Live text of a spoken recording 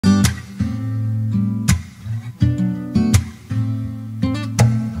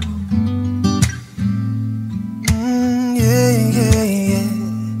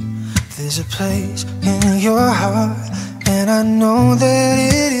There's a place in your heart, and I know that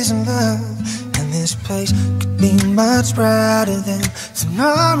it isn't love. And this place could be much brighter than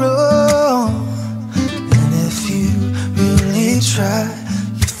tomorrow. And if you really try,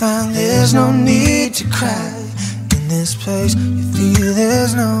 you find there's no need to cry. In this place, you feel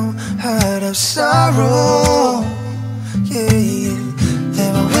there's no hurt of sorrow. Yeah, yeah.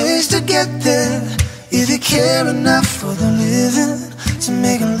 There are ways to get there if you care enough for the living. To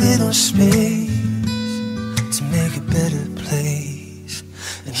make a little space, to make a better place,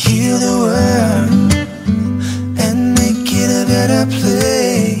 and heal the world, and make it a better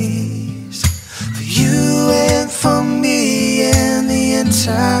place. For you and for me and the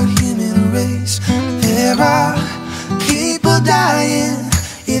entire human race. There are people dying.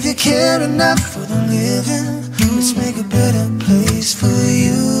 If you care enough for the living, let's make a better place for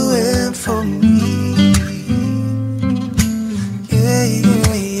you and for me.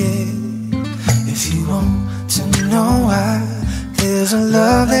 If you want to know why, there's a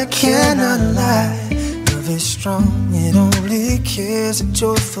love that cannot lie. Love is strong, it only cares at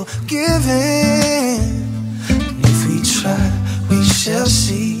joyful giving. And if we try, we shall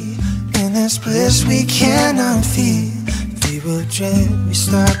see. In this bliss we cannot feel. If we will dread, we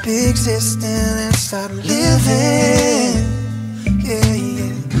stop existing and start living. Yeah,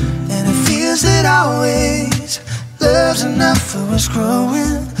 yeah. And it feels that always love's enough for us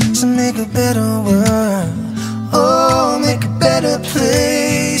growing. To make a better world, oh, make a better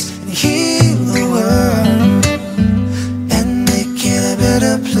place, and heal the world, and make it a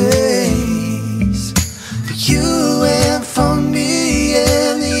better place. For you and for me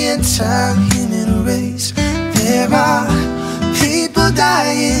and the entire human race. There are people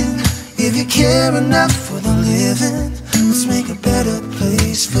dying. If you care enough for the living, let's make a better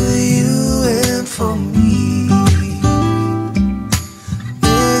place for you and for me.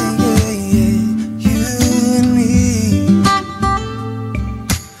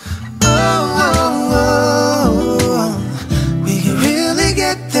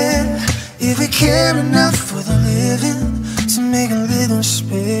 Care enough for the living, to make a little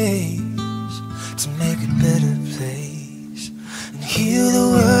space, to make a better place, and heal the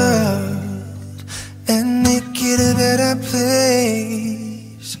world, and make it a better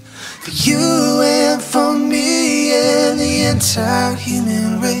place. For you and for me and the entire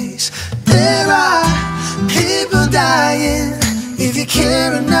human race. There are people dying. If you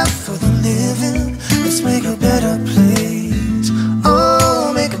care enough for the living, let's make a better place.